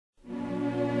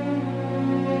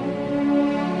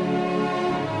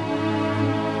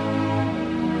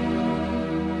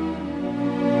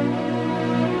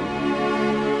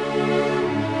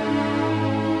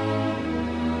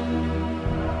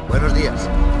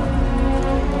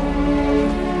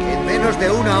de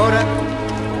una hora,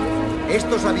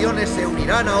 estos aviones se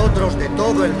unirán a otros de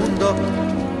todo el mundo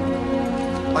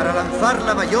para lanzar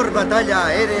la mayor batalla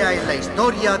aérea en la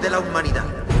historia de la humanidad.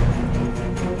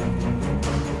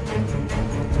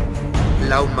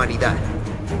 La humanidad.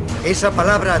 Esa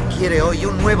palabra adquiere hoy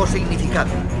un nuevo significado.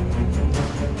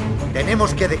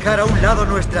 Tenemos que dejar a un lado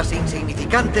nuestras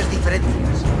insignificantes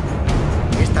diferencias.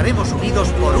 Estaremos unidos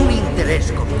por un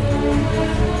interés común.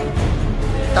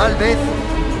 Tal vez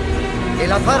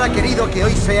el azar ha querido que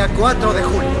hoy sea 4 de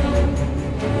julio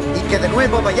y que de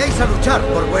nuevo vayáis a luchar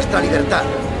por vuestra libertad.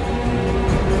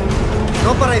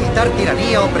 No para evitar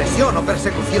tiranía, opresión o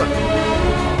persecución,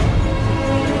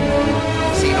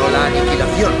 sino la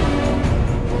aniquilación.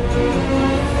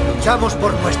 Luchamos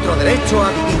por nuestro derecho a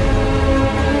vivir,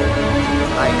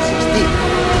 a existir.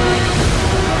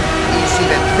 Y si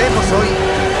vencemos hoy,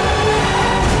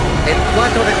 el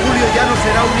 4 de julio ya no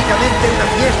será únicamente una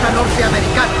fiesta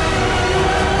norteamericana,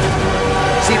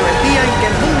 sino el día en que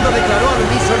el mundo declaró al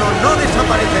unísono: no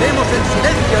desapareceremos en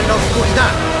silencio en la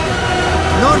oscuridad,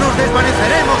 no nos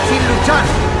desvaneceremos sin luchar.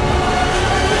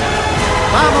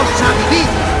 Vamos a vivir,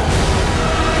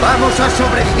 vamos a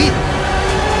sobrevivir.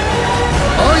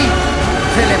 Hoy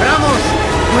celebramos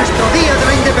nuestro Día de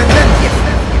la Independencia.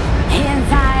 In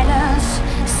silence,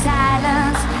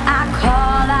 silence, I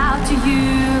call out to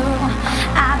you.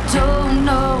 I don't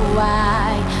know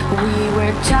why we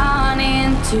were torn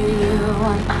in two.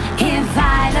 In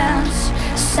silence,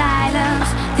 silence,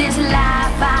 this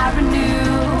life I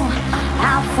renew.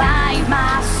 I'll find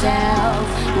myself,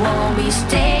 won't be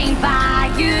staying by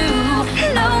you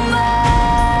no more.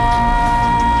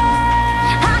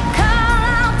 I call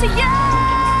out to you.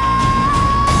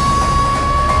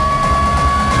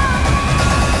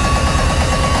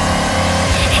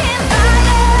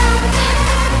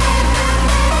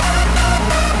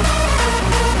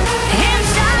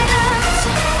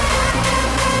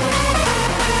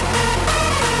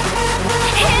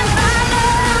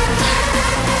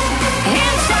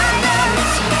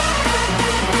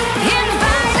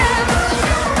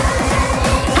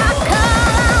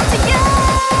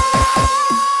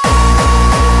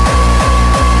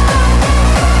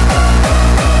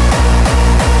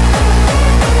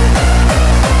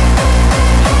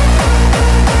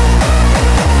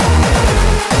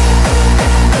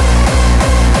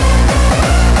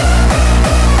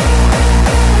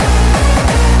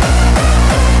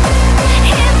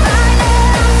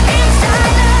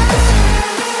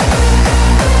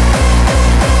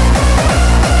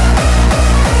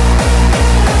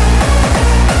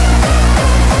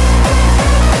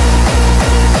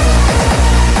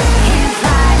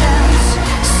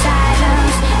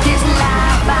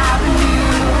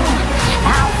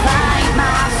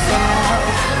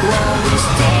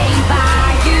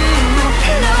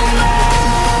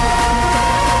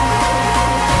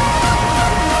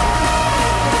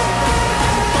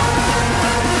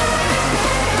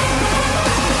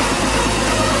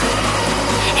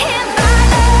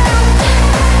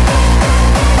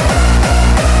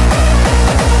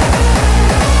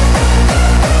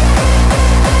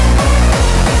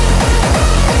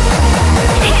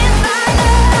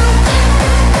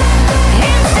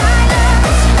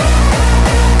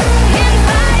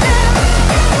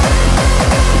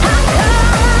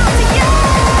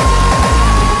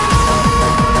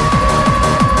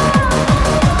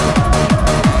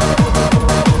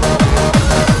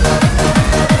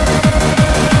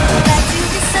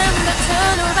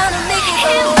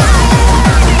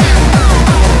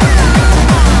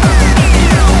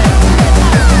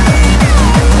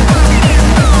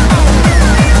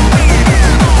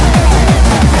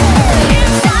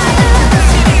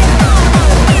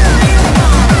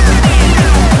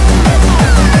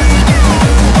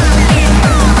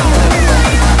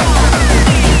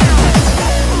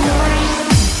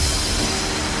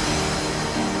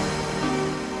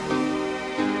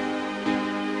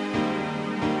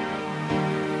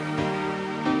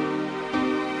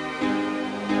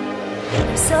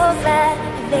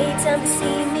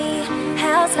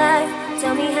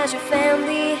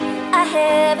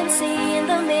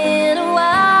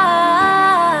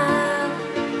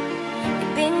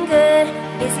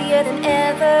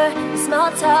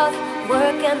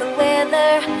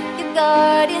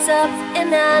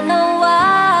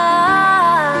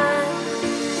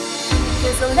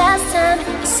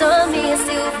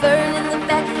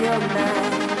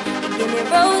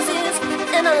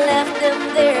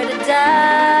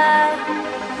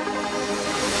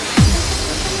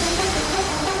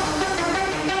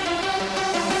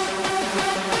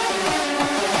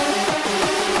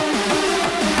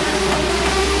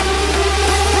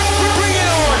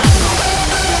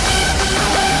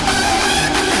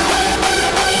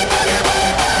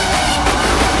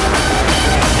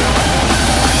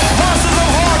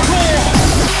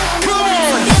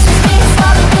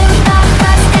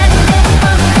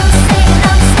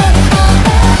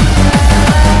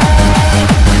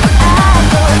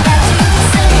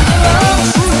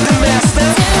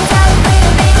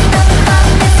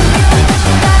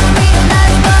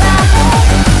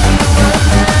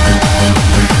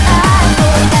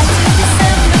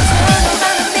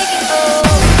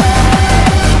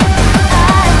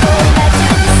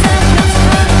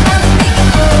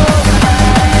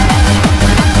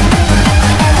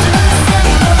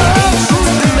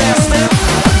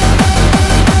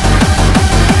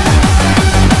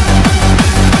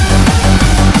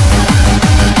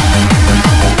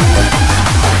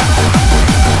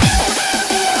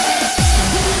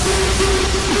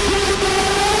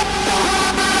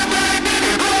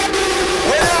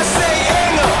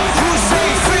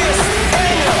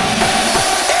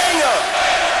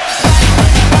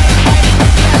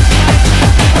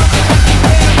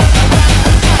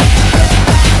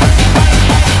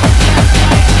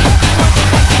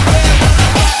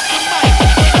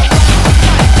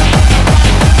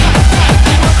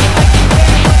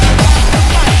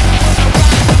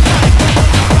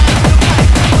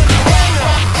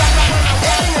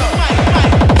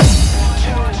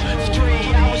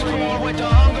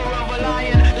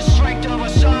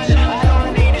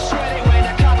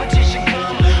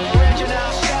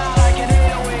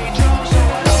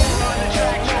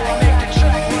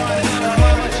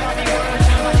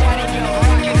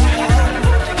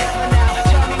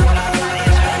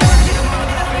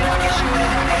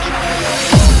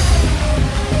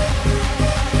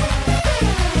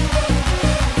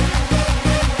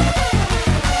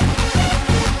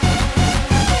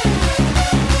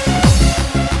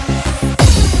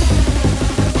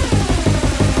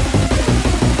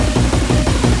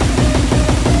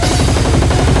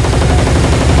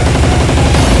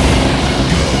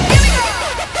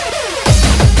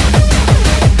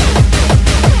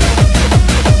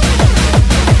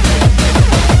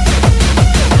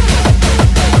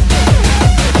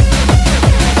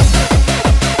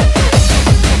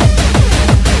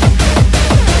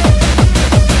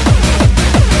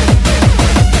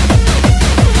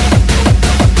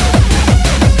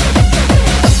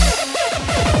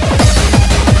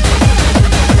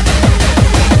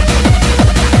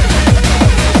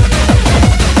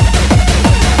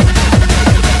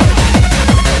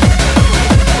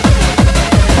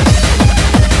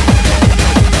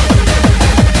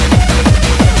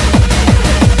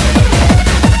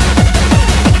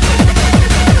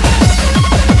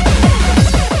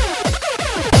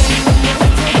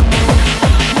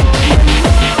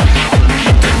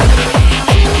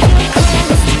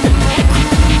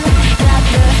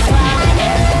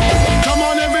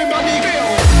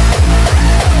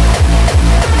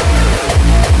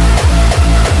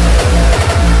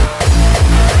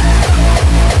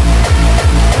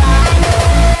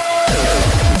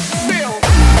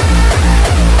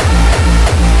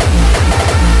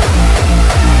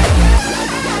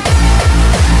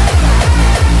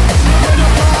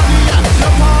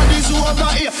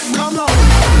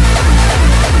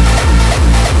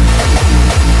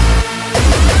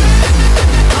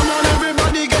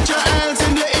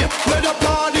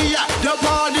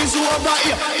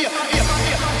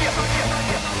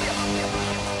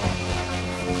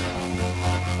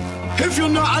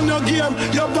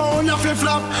 game, you're bound to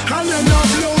flip-flop. And you're not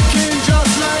looking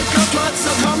just like a twat,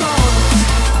 so come on.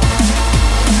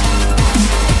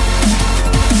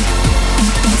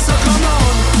 So come on.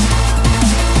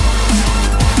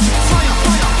 Fire,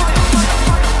 fire, fire, fire,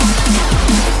 fire.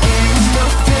 Ain't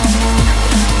nothing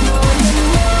more than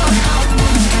more.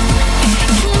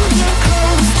 Keep you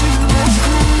close to the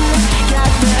cool.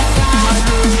 Got the fire,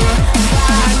 fire.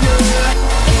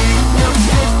 Ain't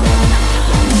nothing more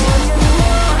than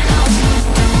more.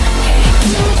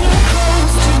 Keep you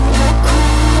close to the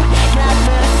cool. Got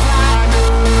the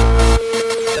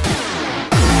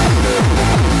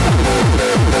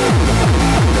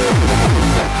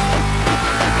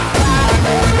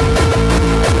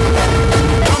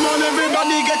come on,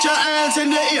 everybody, get your hands in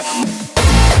the air.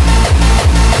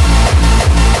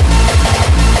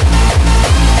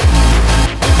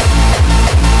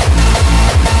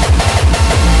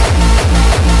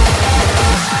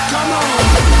 Come on.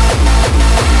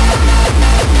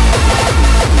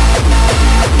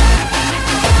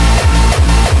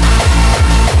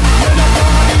 When the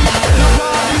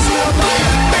party's over.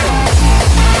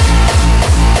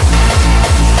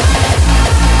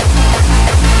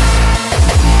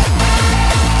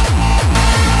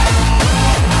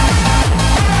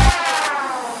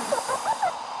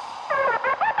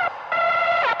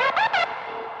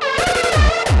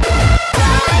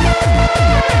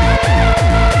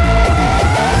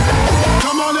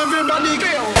 Come on, everybody, go.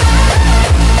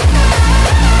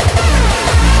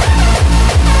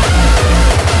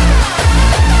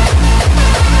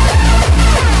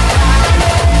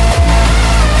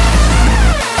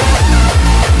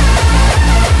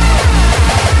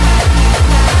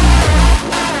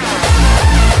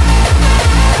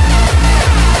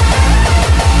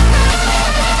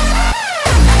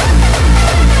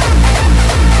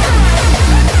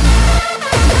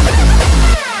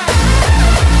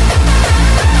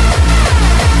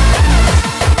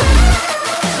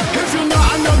 If you're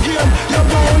not in the game, you're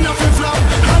bound to flip-flop.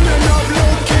 And you're not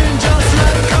looking just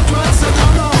like a twat, so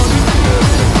come on. Come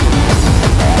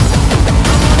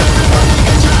on, everybody,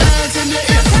 get your hands in the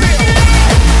air.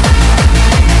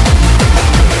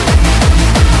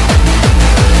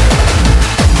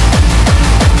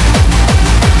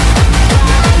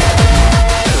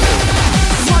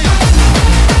 Fire.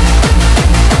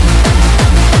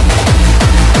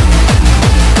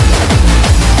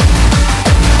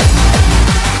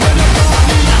 When the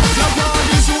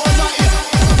party's over here.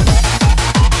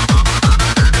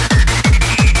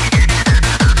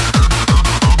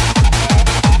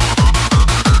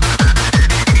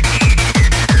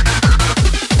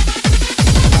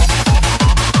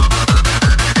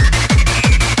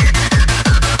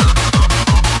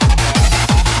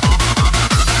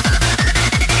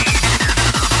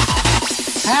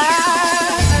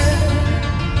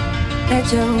 That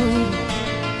you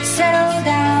settle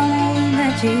down,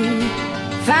 that you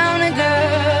found a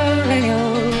girl and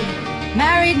you're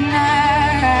married now.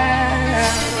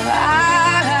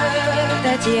 I heard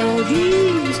that your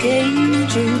dreams came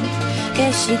true.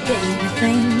 Guess she gave me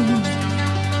things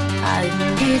I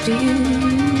didn't give to you.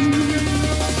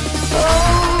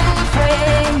 Oh,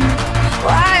 friend,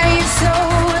 why are you so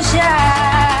shy?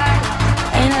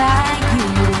 Ain't like you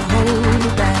to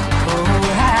hold back or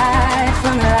hide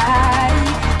from the light.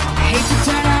 I hate to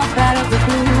turn up out of the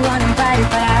blue uninvited,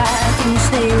 but I couldn't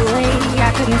stay away.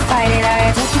 I couldn't fight it. I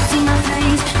had to see my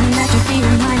face, and that you'd be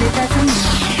reminded that for me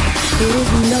it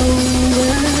isn't over.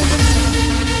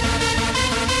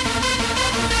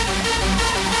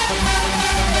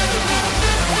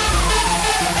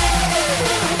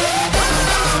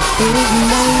 It isn't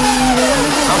over.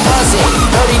 I'm buzzing,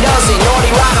 dirty dozen,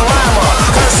 naughty rhyme rhymer.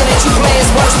 Cursing at you players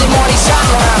worse than Marty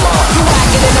Schottenheimer. You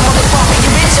acting in the motherfucker, you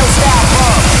bitch your style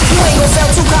from. You ain't gon' sell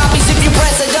 2 copies if you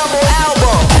press a double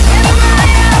album.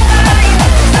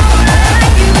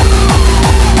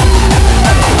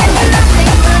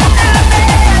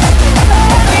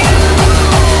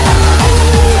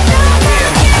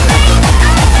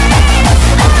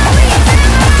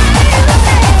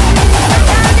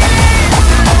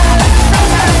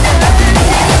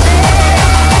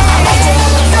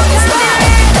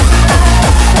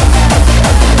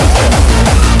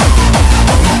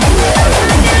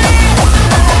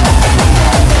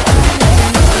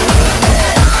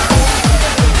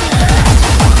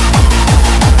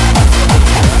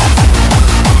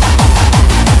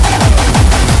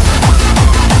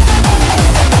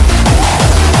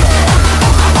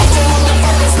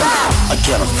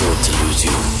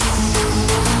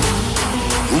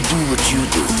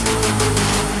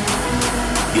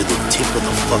 You're the tip of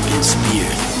the fucking spear.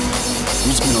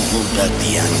 Who's gonna vote that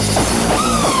the anthem?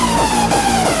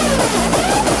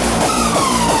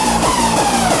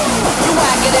 You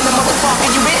whacking in the motherfucker,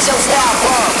 you bitch your style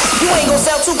from. You ain't gonna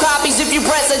sell 2 copies if you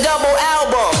press a double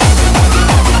album.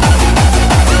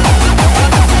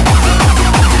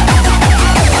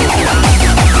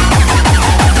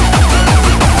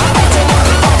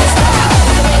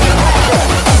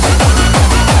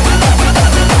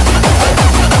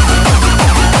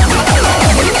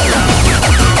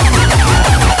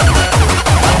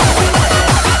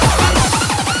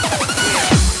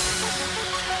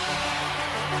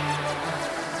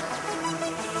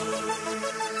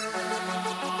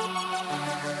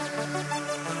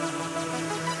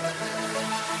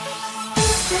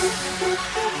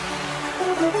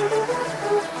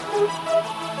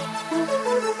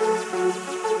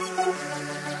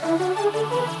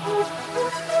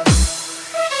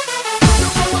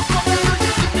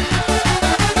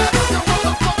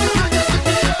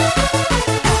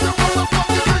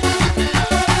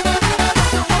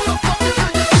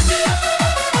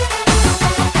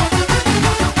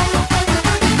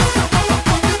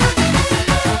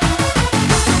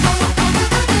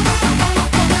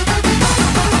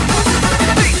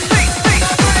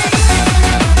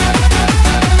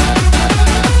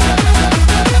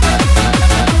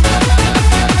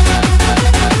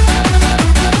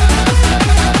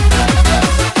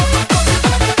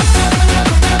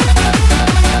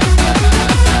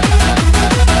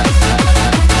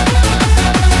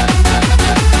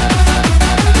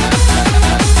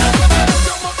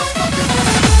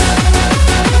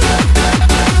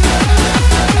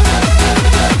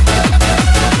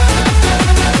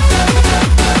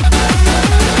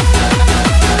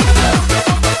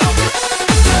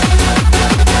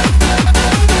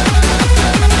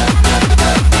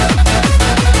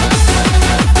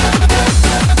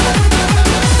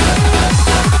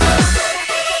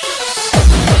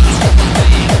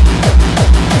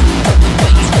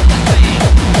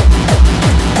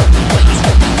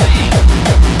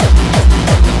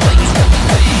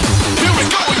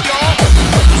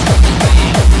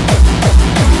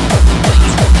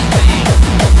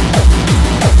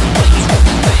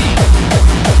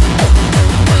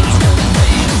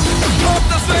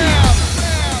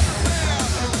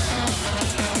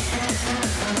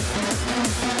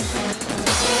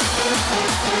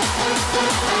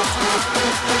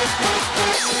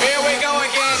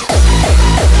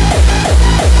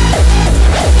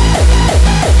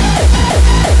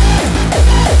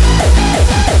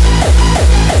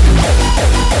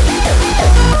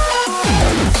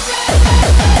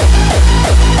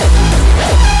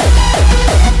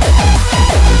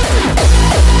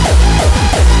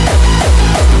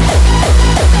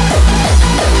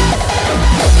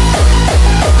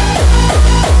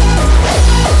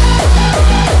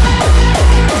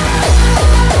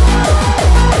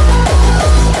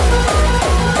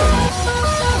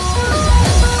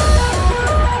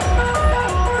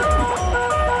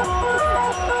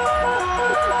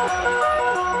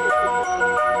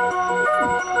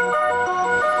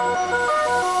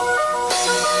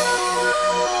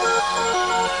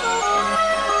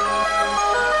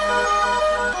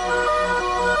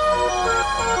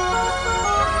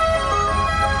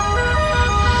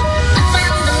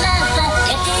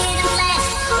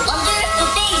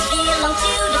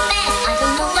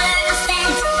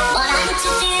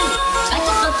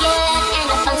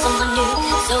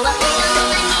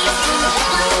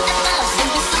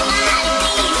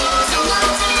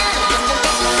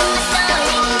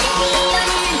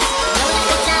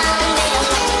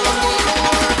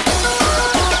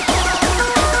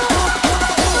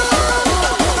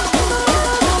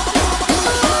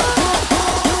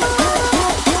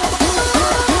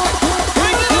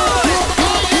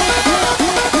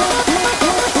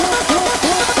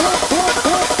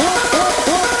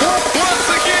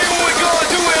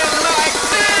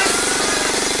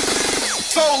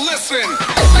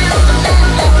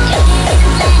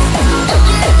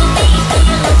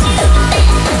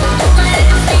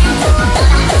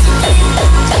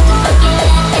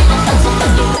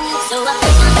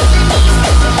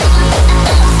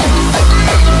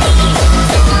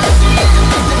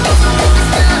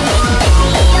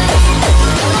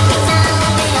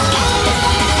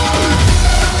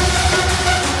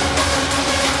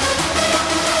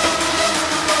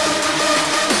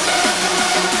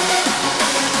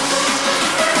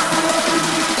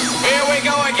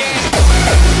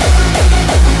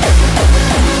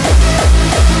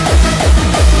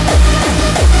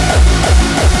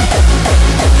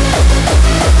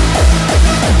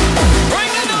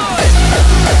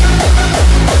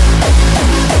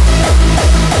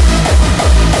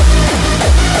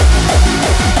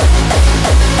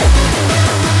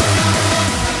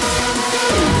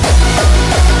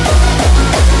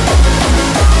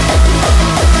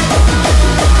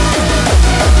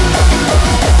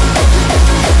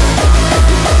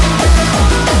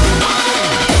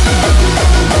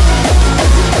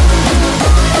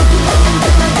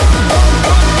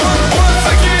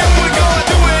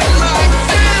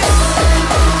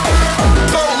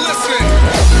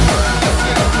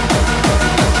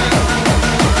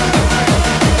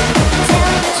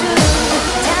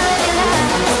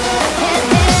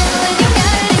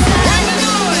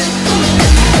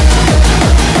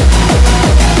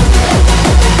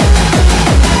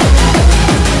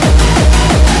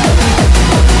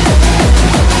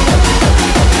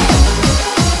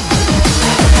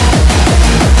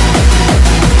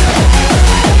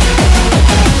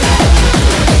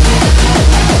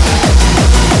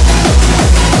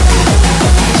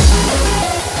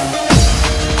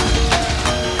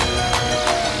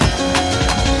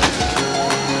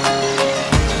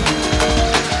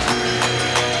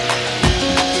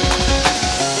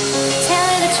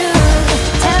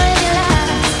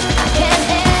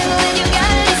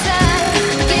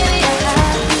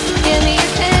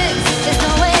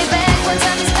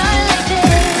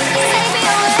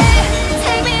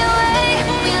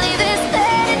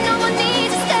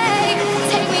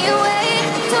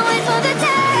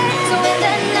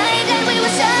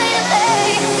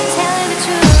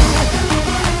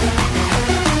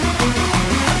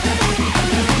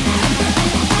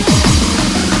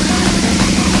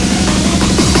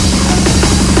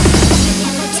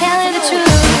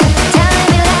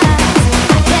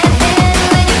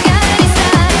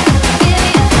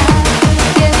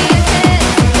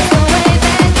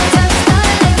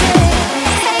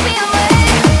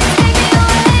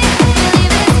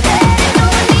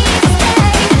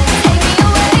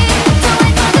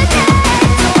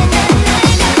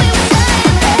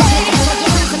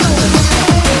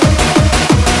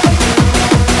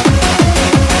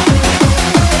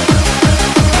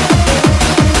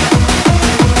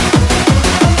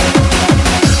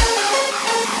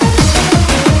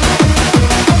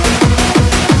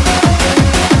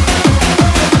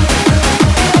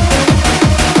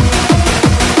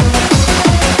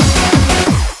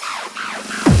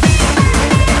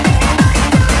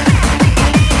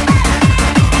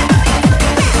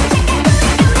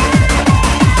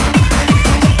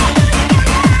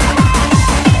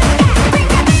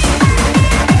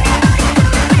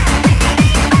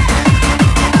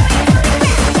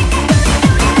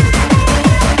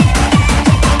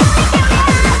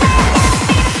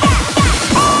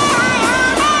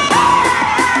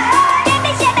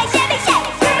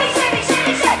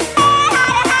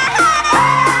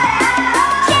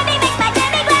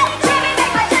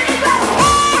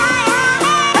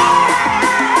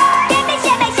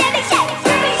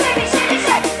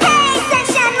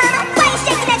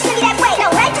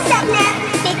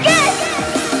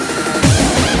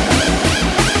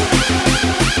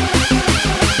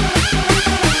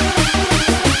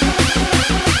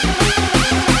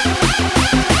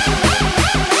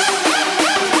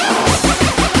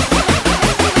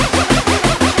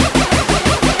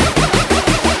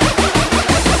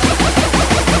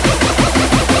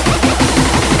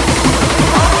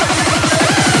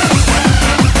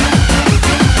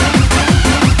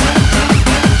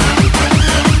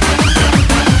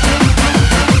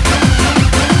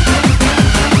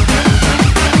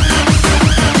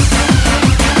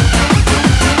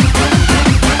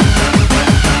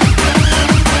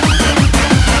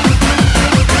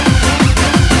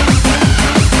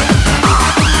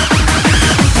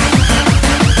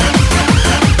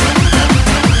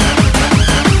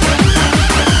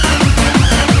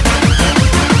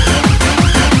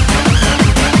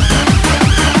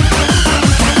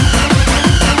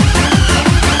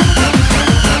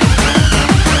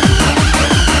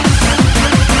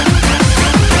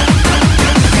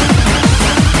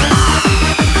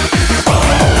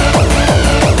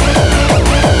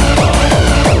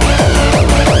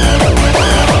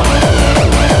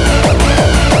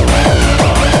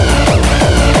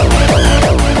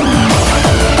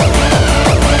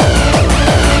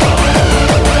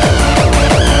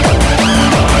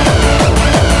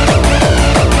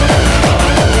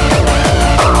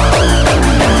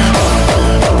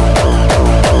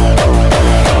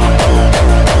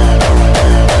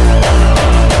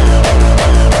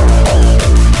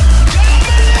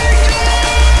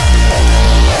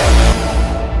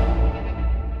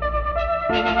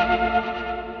 Dominator.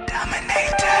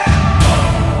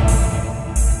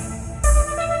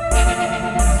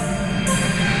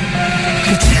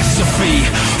 Catastrophe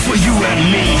for you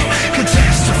and me.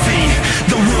 Catastrophe,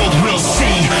 the world will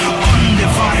see.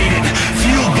 Undivided,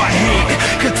 fueled by hate.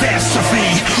 Catastrophe,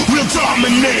 we'll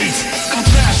dominate.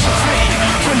 Catastrophe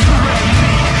for you and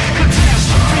me.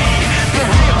 Catastrophe, the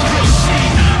world will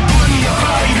see.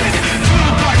 Undivided,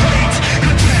 fueled by hate.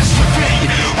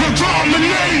 Catastrophe, we'll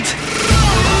dominate.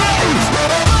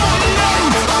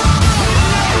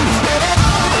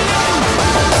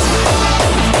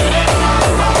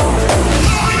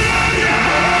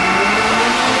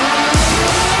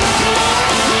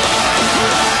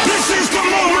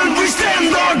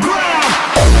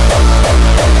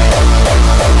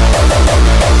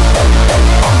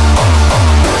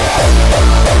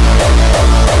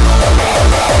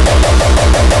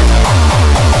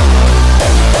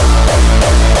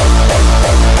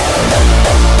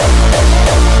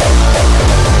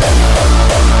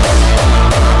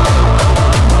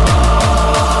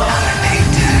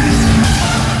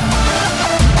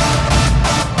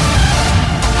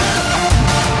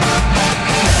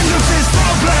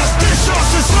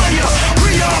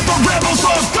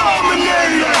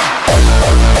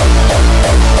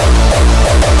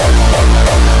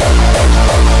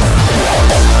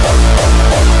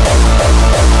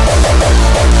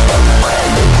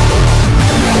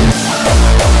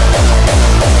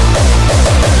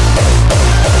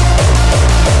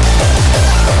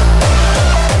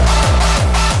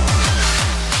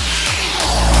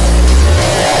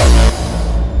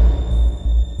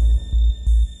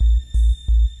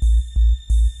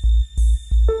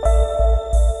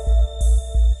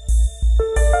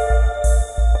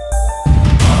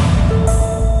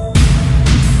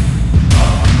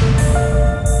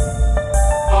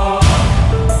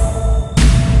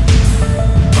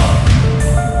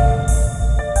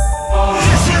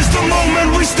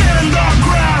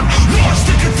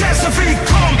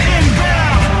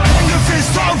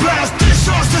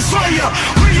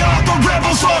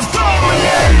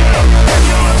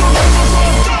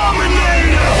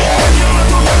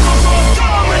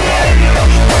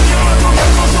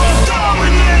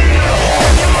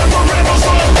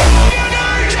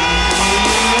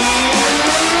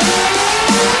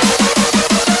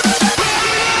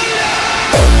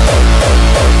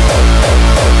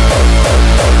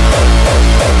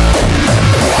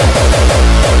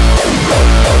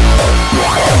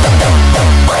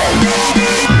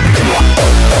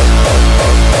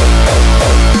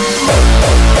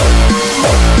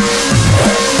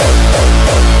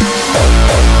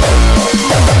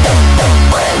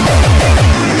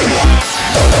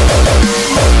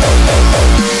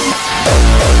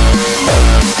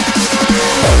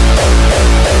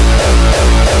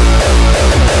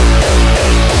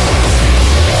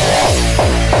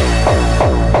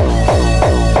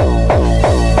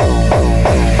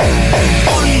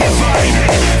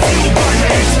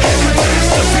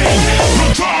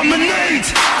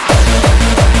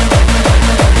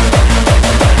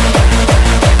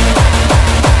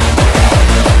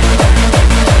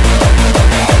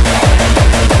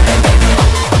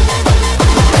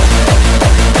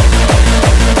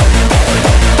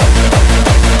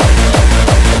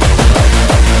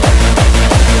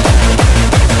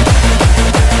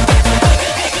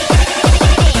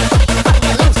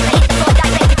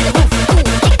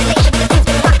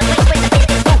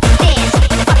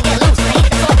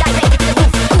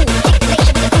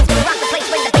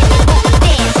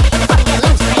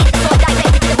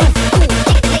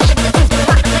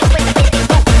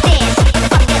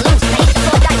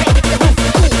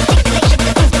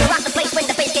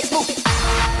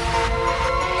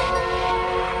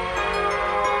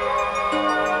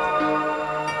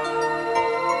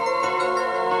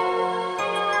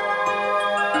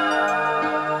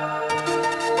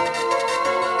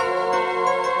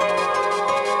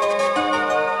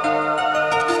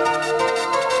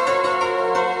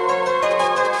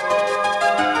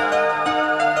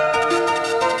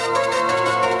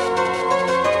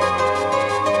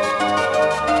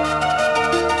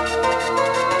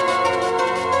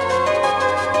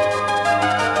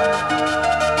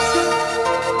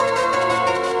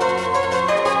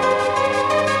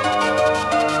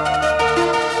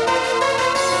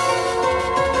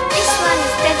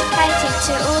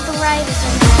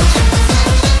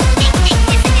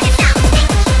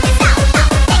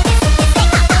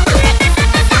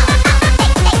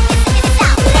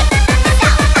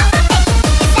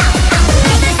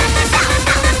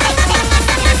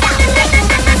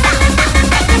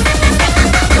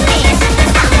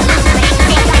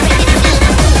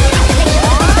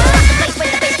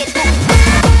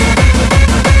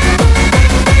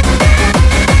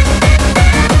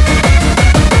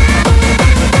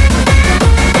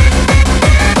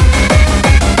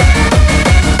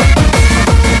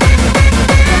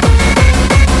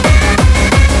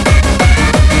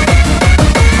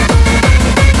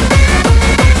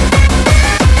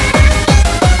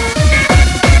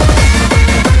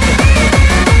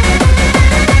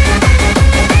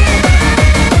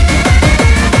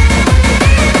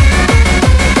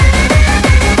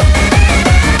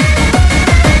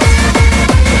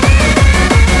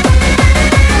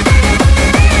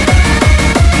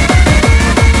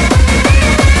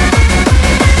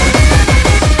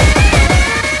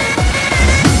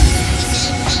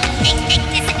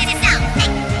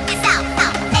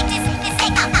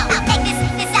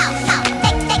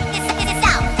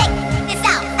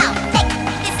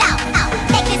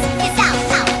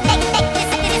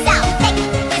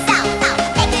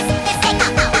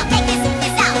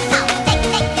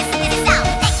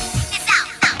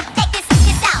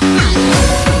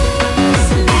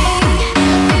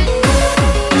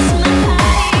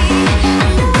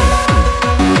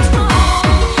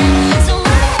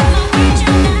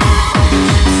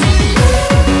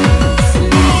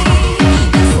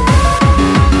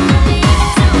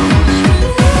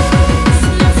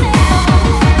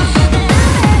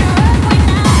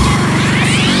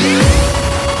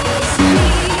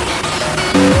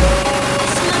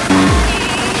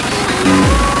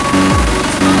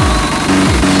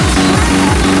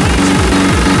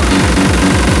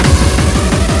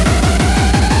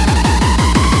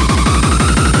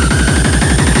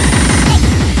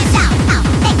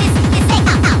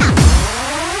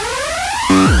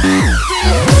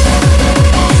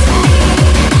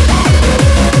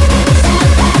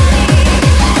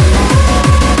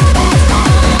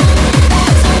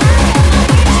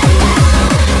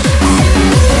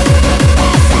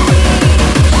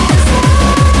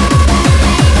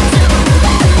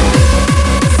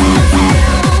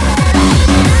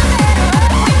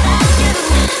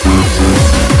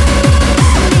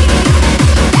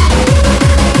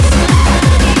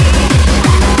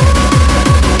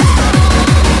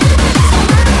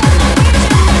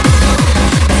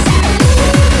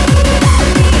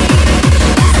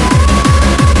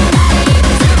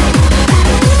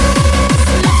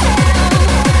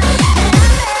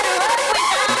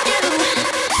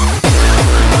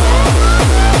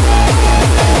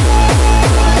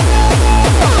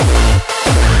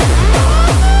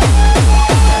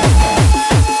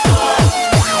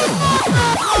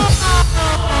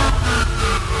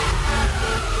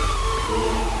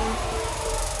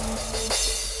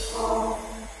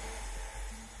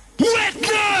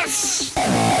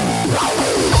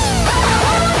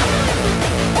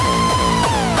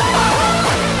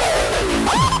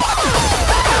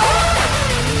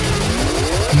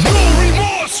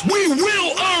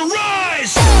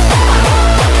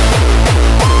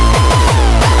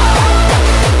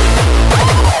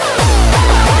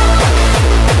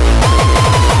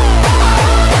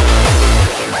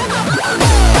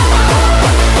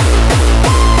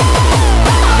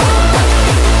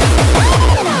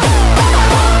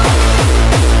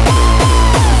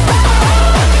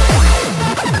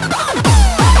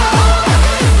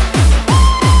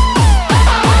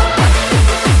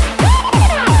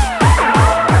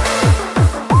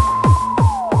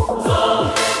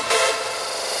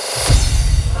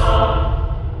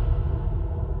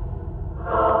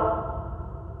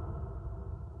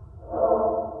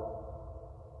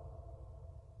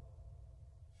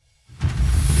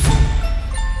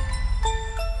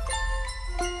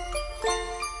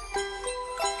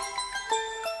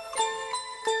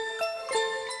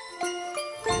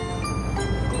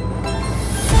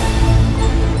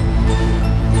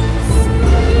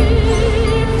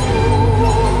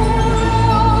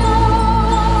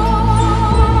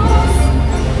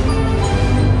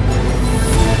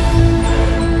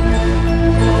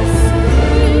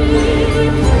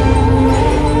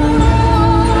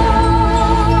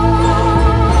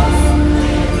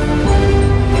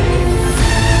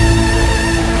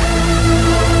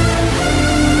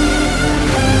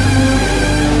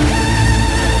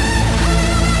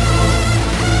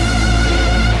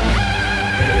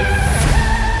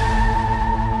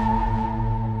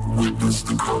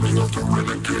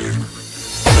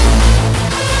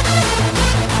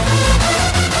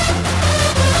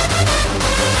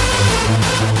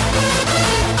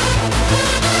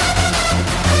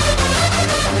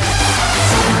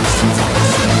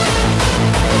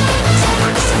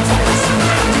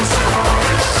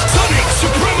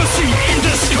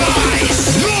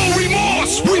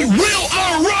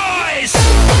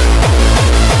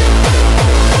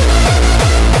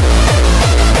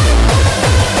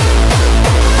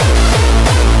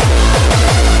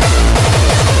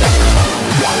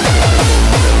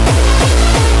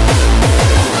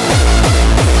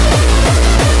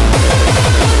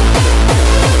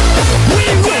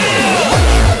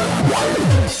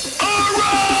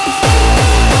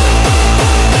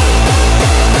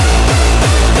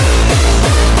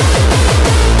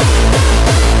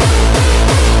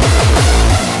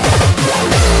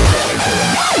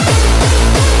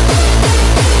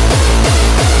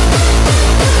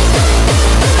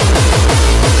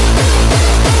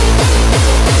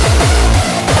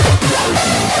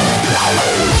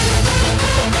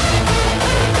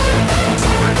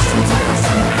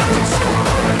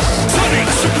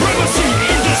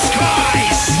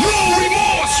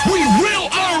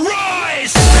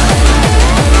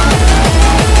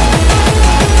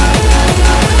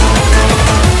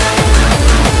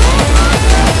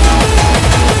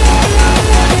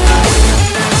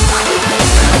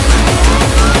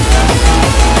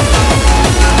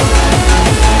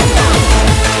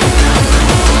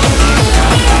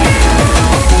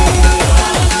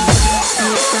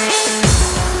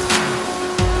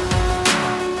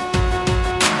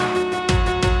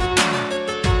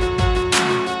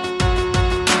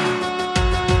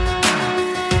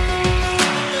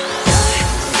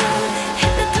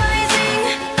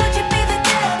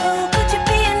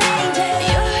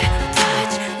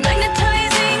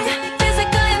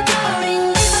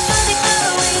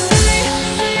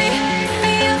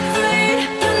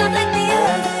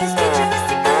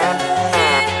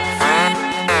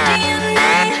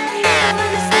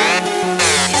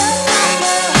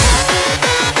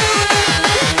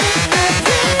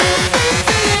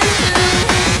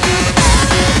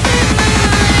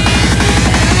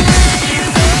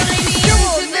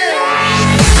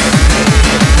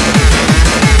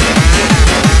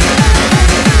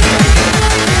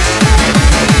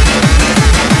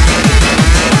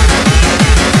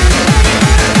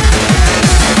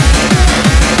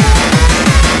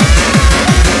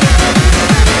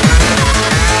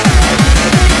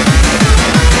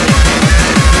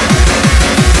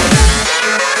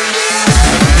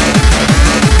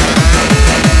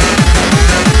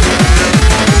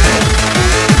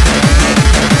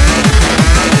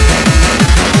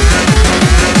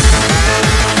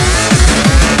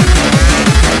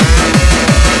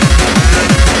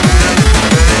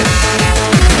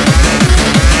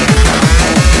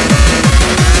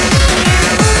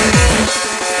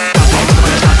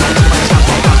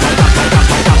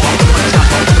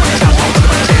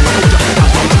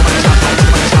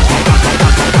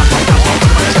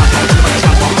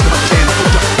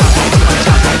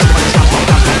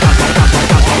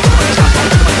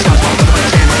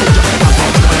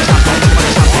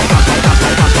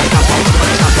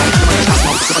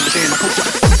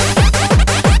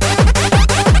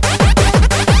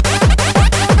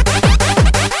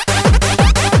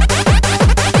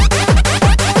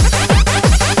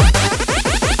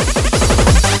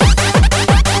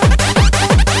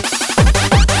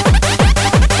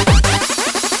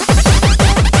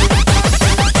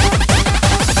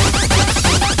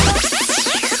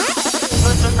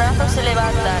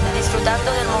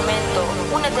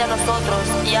 nosotros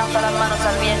y alza las manos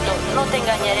al viento. No te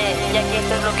engañaré, ya que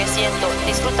esto es lo que siento.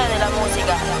 Disfruta de la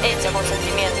música, hecha con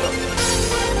sentimiento.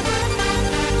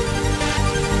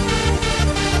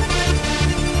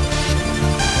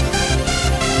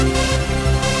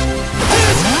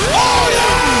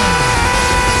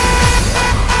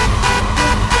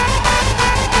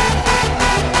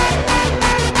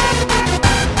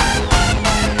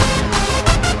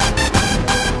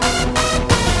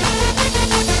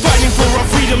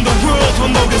 The world will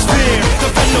know this fear.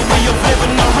 Defend the way of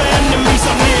living, our enemies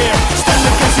are near. Stand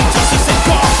against injustice and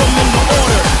guard them in the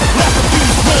order. Let the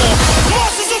peace roar.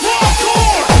 Monsters of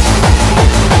hardcore.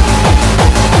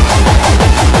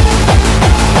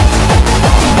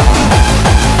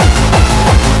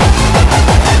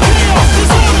 Chaos,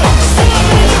 disorder,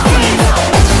 slaughter in your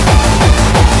face.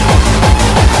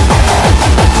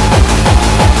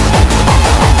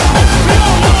 We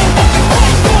all know what we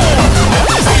fight for.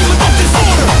 Stay without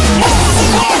disorder. Monsters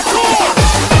of hardcore.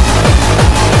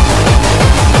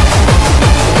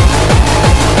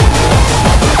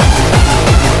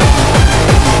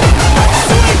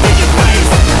 Swing in your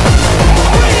face.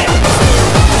 Bring it.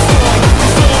 Destroy,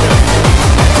 disorder.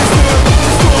 Disturb,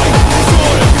 destroy,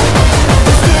 disorder.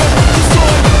 Disturb,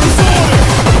 destroy, disorder.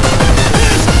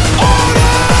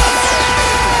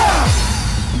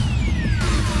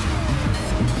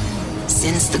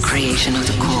 Since the creation of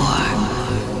the core,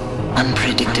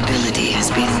 unpredictability has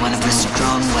been one of the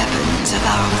strong weapons of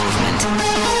our movement.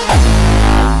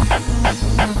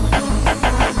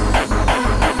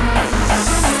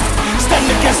 Stand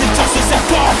against injustice and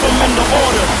guard them in the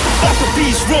order. Let the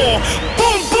beast roar.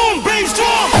 Boom, boom, bass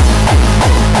drum.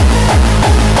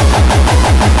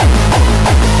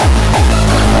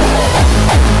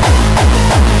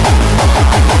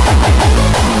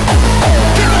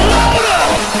 Get louder.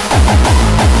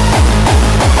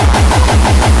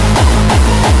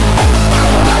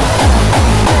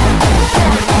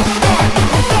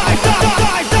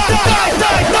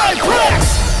 Dyprax.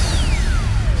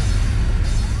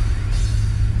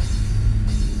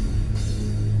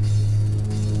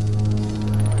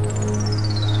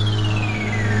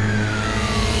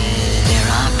 There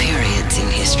are periods in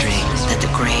history that the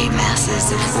gray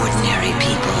masses of ordinary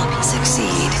people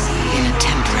succeed in a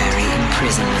temporary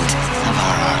imprisonment of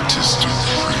our artistic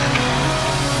freedom.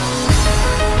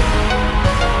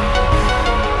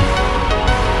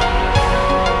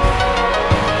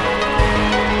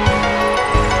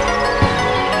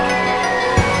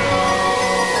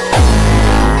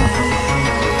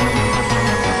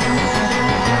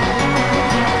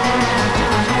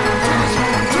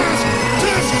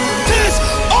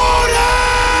 Disorder!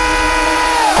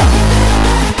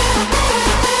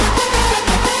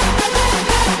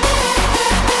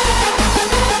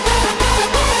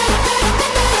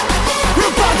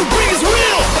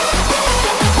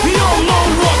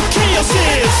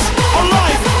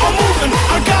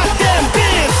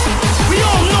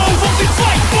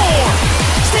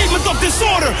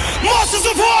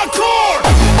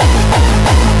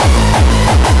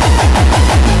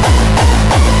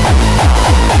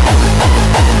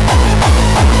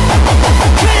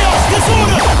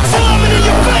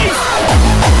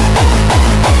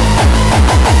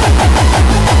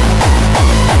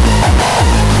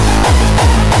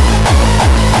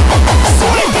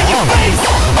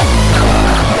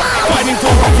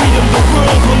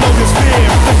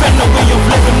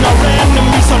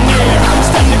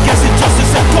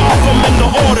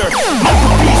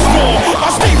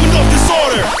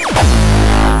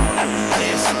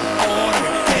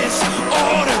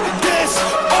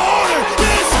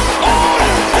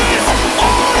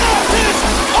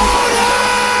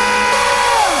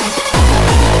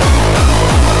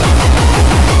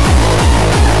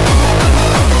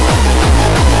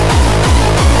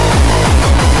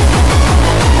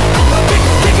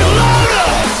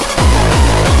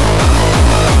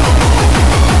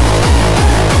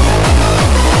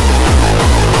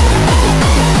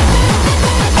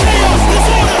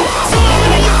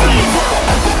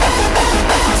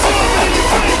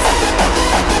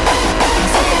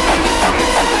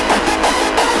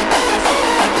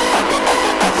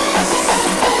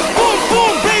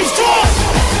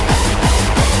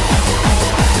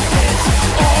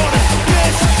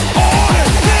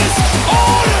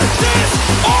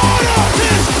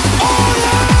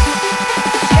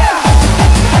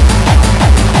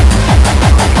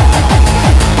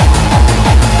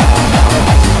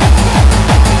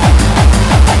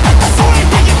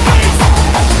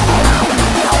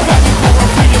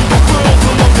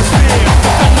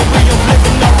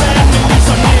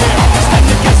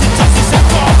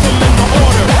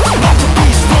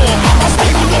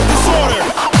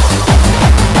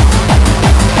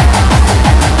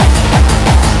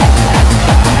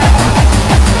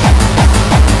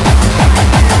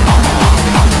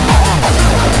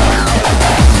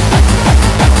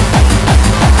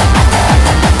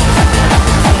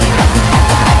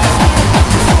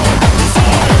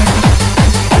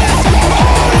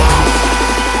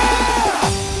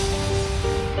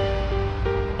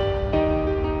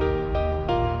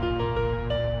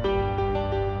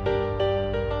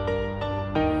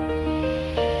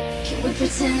 We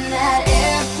pretend that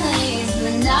airplanes in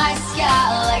the night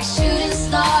sky like shooting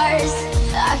stars.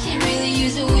 I could really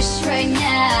use a wish right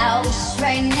now, wish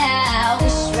right now,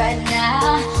 wish right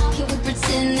now. Can we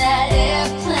pretend that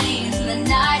airplanes in the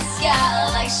night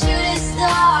sky like shooting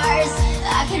stars?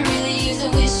 I could really use a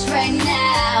wish right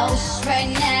now, wish right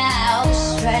now,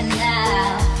 wish right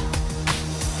now.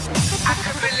 I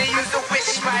could really use a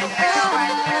wish right now,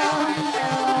 right now.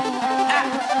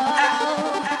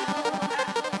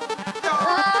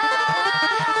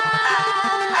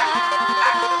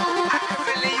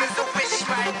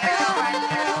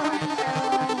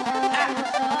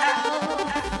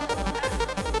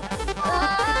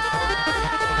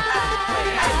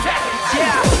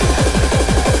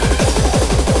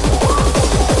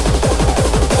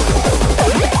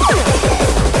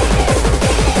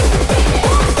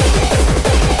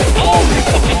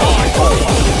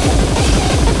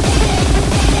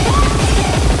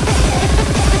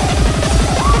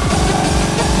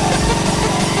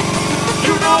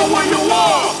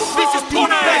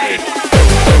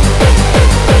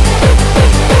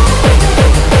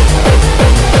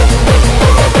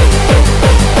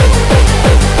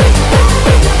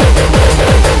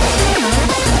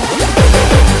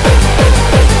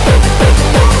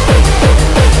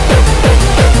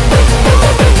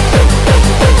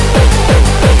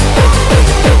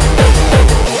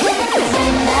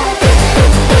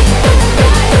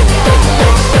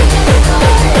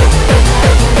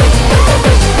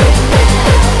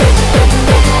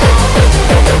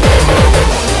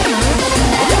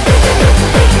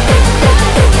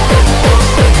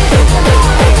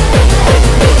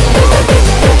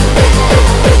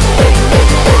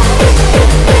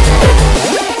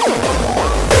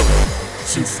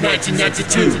 Since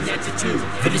 1992,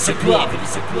 there is a club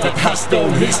that has no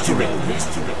history.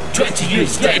 20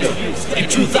 years later, in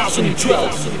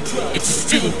 2012, it's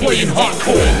still playing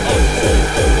hardcore.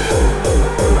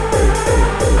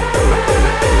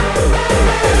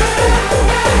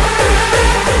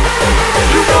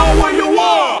 You know where you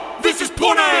are! This is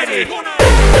Dominator!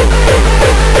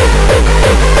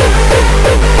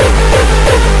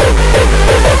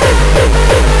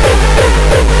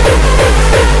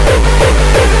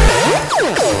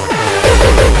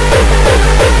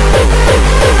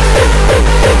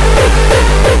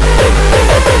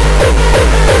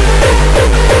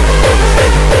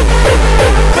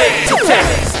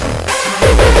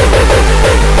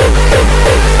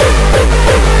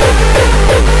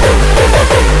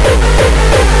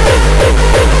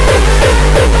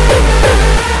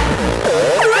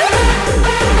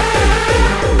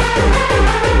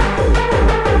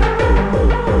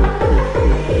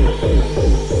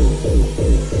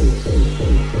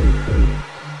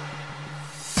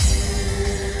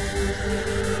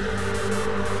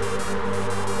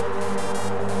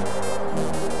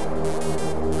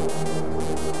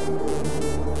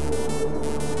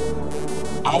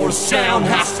 Our sound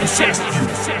has possessed you.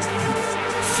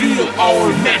 Feel our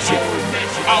magic,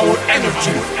 our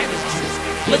energy.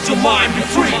 Let your mind be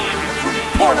free.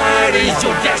 Pornight is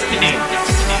your destiny.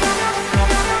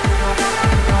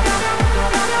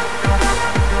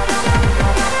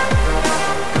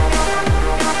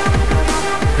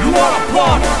 You are a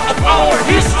part of our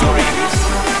history.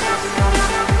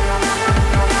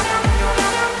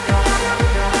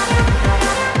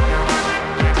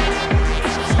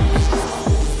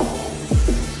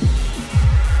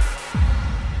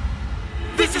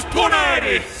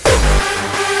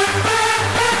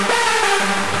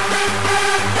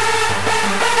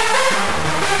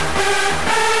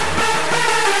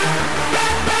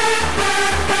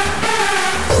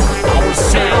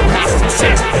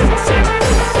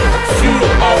 Feel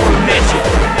our magic,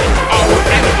 our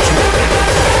energy.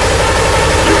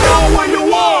 You know where you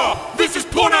are. This is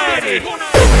Dominator.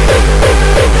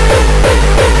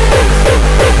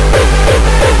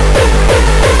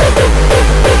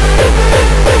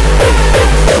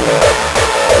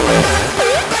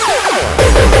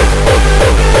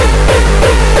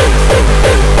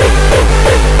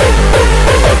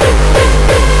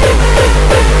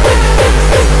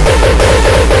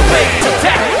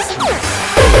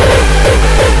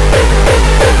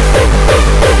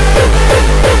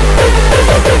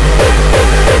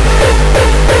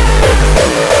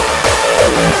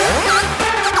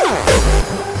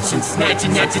 Since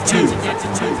 1992,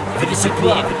 there is a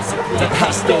club that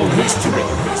has no history.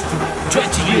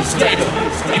 20 years later,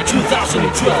 in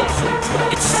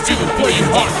 2012, it's still playing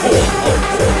hardcore.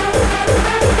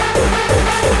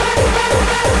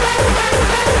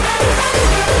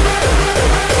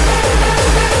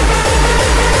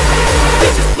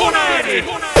 This is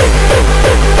Dominator.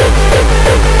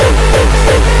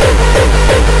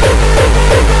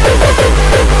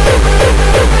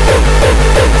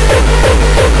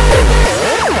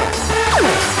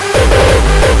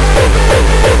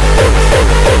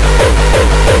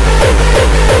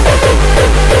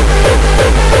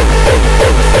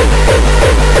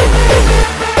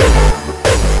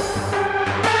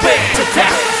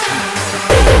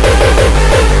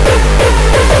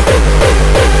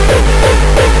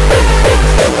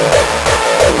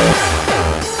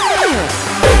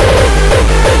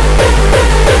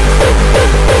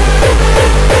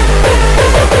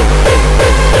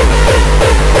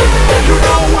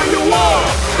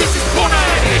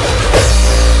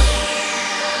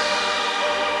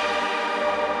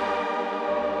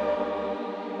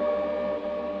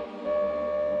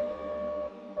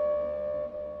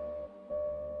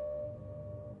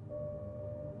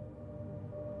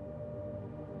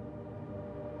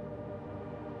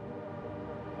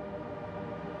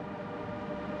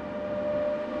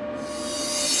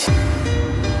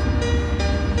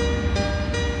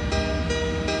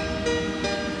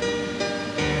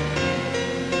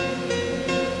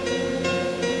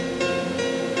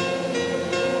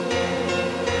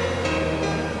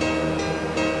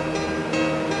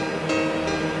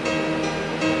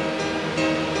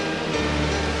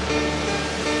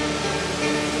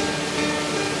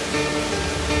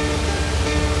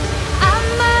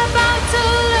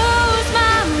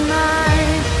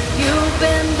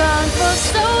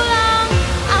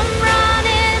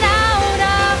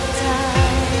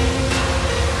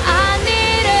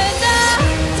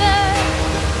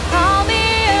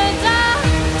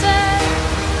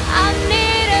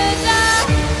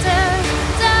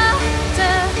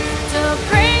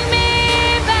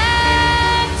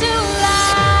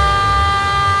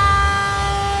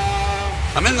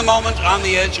 moment on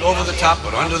the edge, over the top,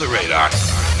 but under the radar.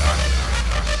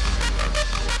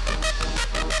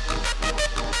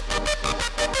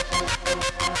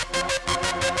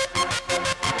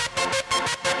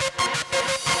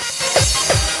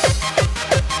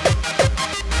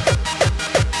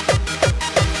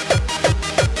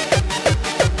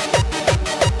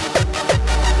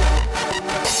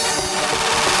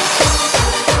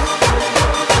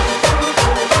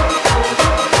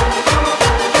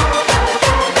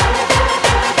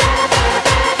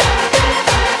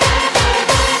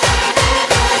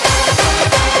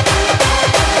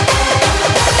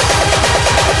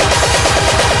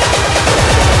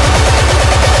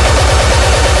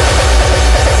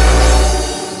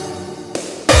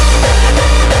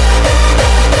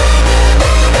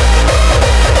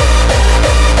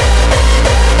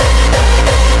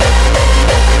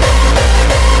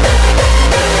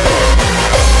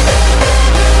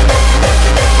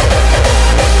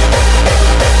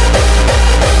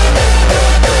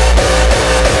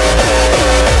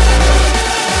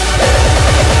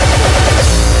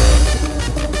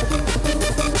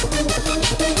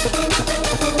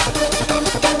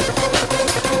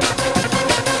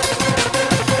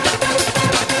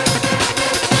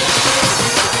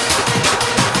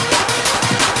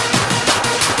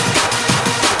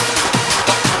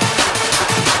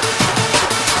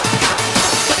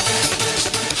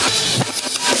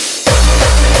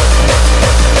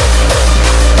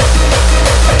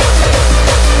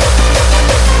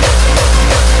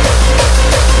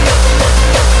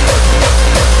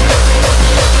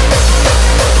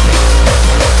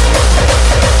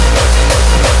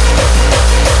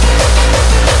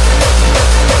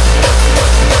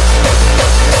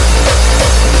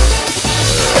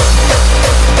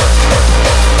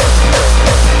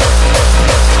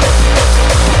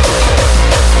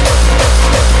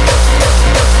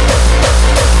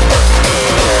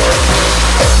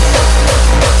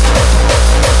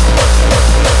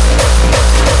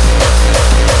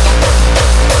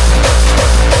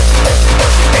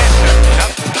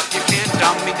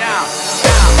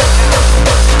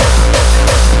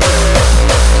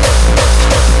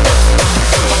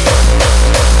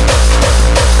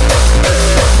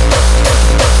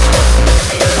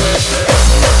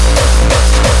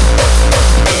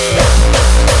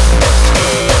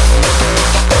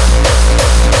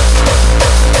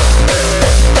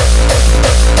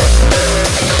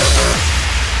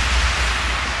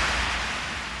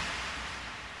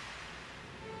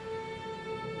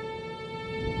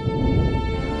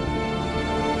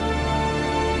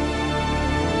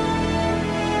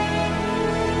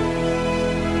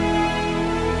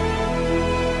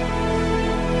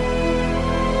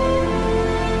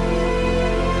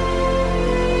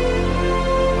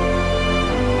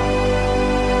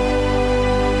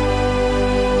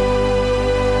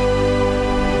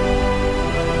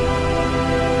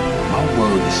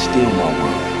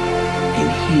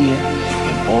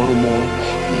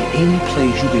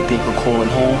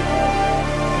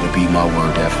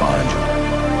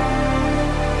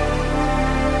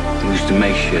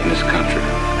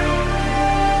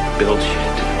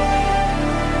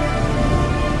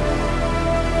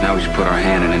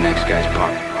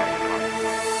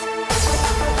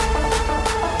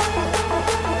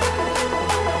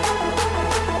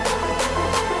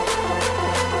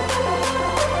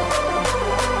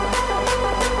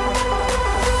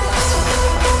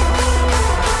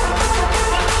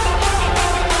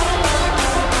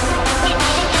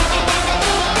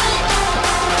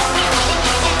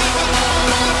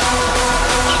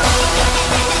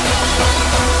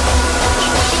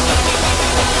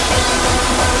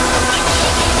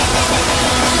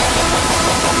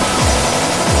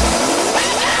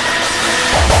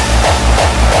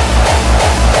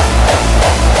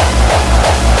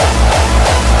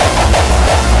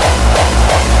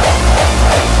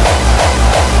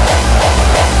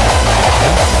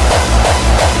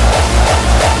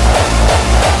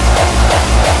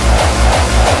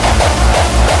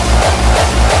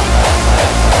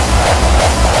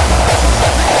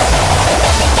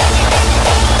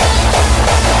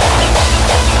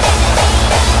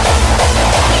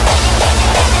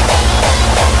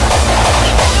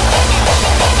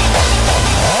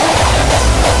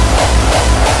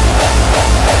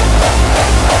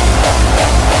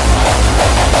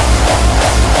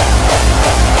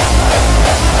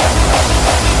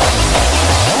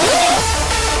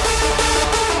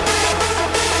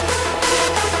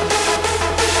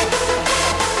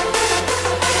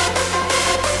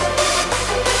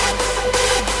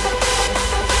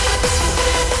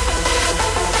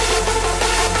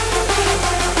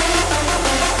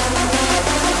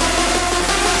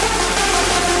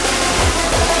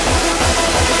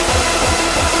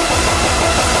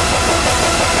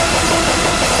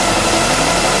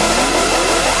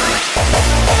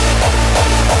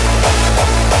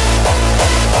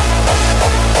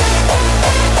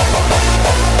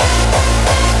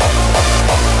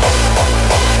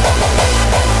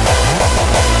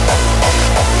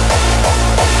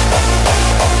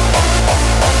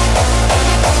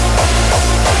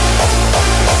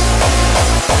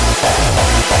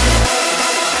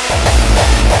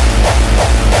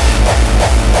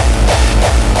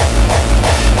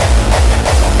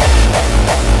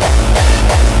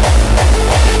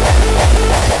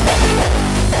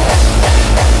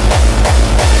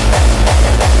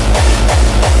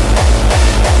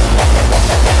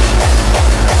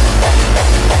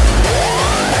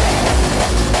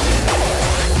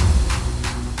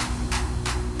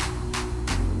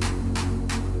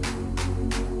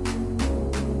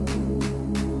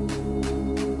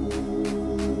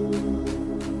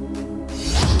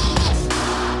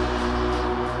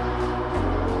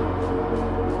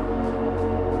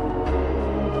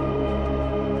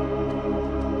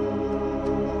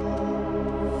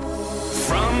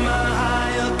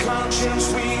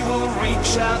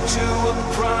 reach out to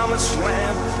a promised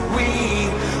land. We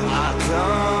are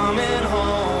coming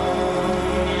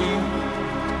home.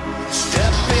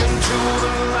 Step into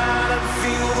the light and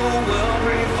feel the world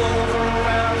revolve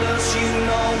around us. You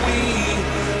know we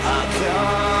are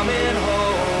coming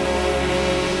home.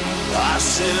 I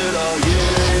said, oh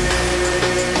yeah.